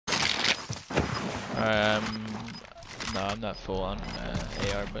No, I'm not full on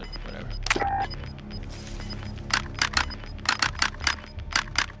AR, but whatever.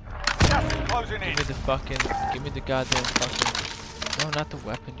 Give me the goddamn fucking. No, not the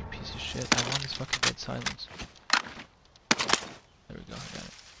weapon, you piece of shit. I want this fucking dead silence. There we go, I got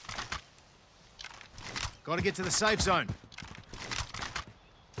it. Gotta get to the safe zone.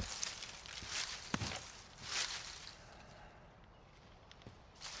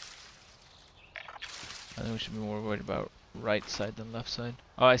 I think we should be more worried about right side than left side.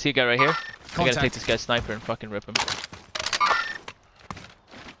 Oh, I see a guy right here. Contact. I gotta take this guy's sniper and fucking rip him.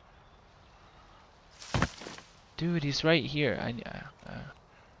 Dude, he's right here.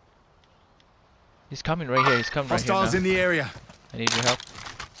 He's coming right here. He's coming right here. Hostiles in the area. I need your help.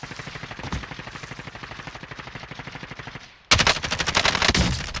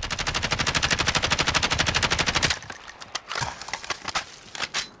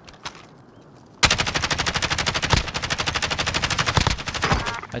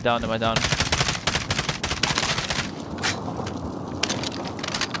 I downed him, I downed him.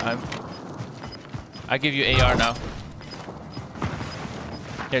 I give you AR now.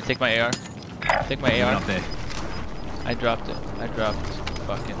 Here, take my AR. Take my AR. Up there. I dropped it. I dropped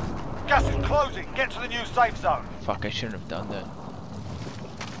fucking. Gas is closing. Get to the new safe zone. Fuck, I shouldn't have done that.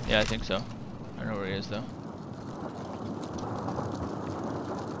 Yeah, I think so. I don't know where he is though.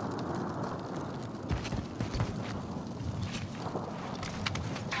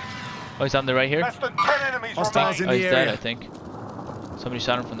 Oh, he's on the right here? Less than 10 enemies Hostiles remain. in Oh, the he's area. dead, I think. Somebody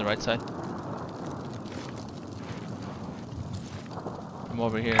shot him from the right side. From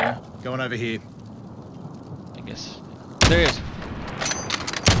over here, yeah? Going over here. I guess. There he is.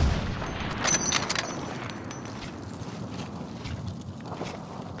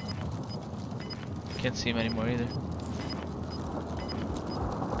 Can't see him anymore either.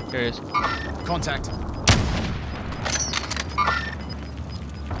 There he is. Contact.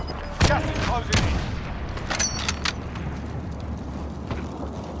 Gas is closing in.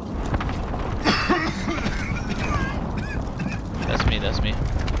 That's me.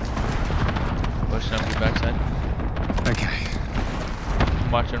 Pushing up your backside. Okay.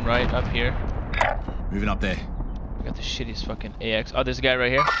 I'm watching right up here. Moving up there. I got the shittiest fucking AX. Oh, there's a guy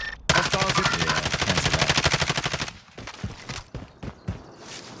right here. Hostiles in. Yeah, cancel that.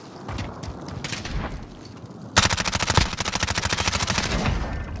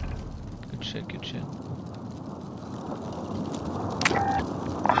 Good shit, good shit.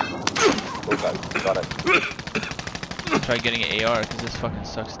 Okay, got it. Try getting an AR because this fucking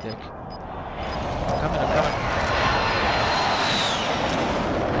sucks dick. I'm coming.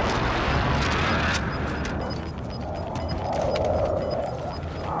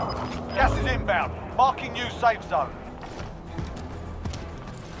 Gas is inbound. Marking new safe zone.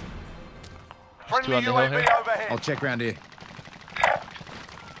 There's two Friendly on the hill UAV here. overhead. I'll check round here.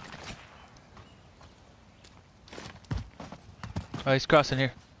 Oh, he's crossing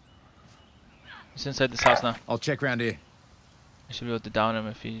here. He's inside this house now. I'll check round here. I should be able to down him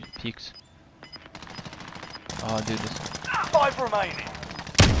if he peeks. Oh, dude, this. 5 remaining.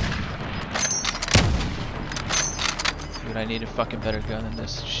 Dude, I need a fucking better gun than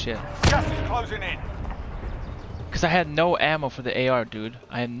this shit. Gas is closing in. Because I had no ammo for the AR, dude.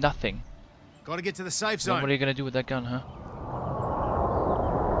 I had nothing. Gotta get to the safe So zone. what are you gonna do with that gun, huh?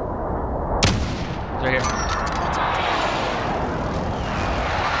 He's right here.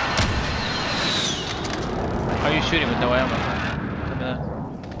 How are you shooting with no ammo? Tell me that.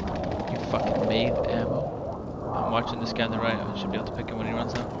 You fucking made ammo. I'm watching this guy on the right. I should be able to pick him when he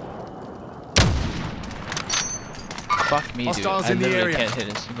runs out. Fuck me, dude. Hostiles I in the literally area. can't hit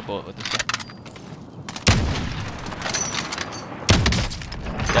a single bullet with this guy.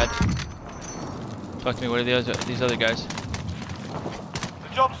 Dead. Talk to me. What are these other guys? The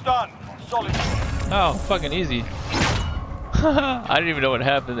job's done. Solid. Oh, fucking easy. I didn't even know what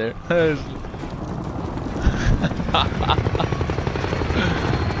happened there.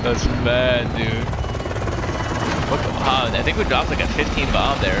 That's mad, dude. I think we dropped like a 15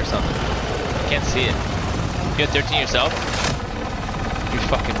 bomb there or something. Can't see it. You got 13 yourself? You're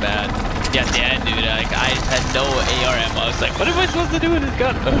fucking mad. Yeah, Dan, dude. Like, I had no AR ammo. I was like, what am I supposed to do with this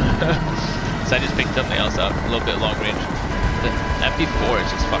gun? So I just picked something else up, a little bit long range. The MP4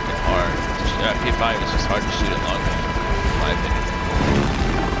 is just fucking hard. MP5 is just hard to shoot at long range, in my opinion.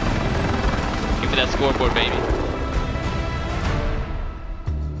 Give me that scoreboard, baby.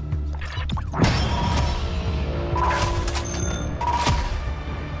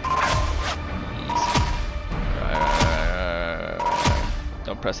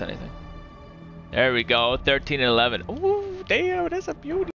 Don't press anything. There we go, 13 and 11. Ooh, damn, that's a beauty.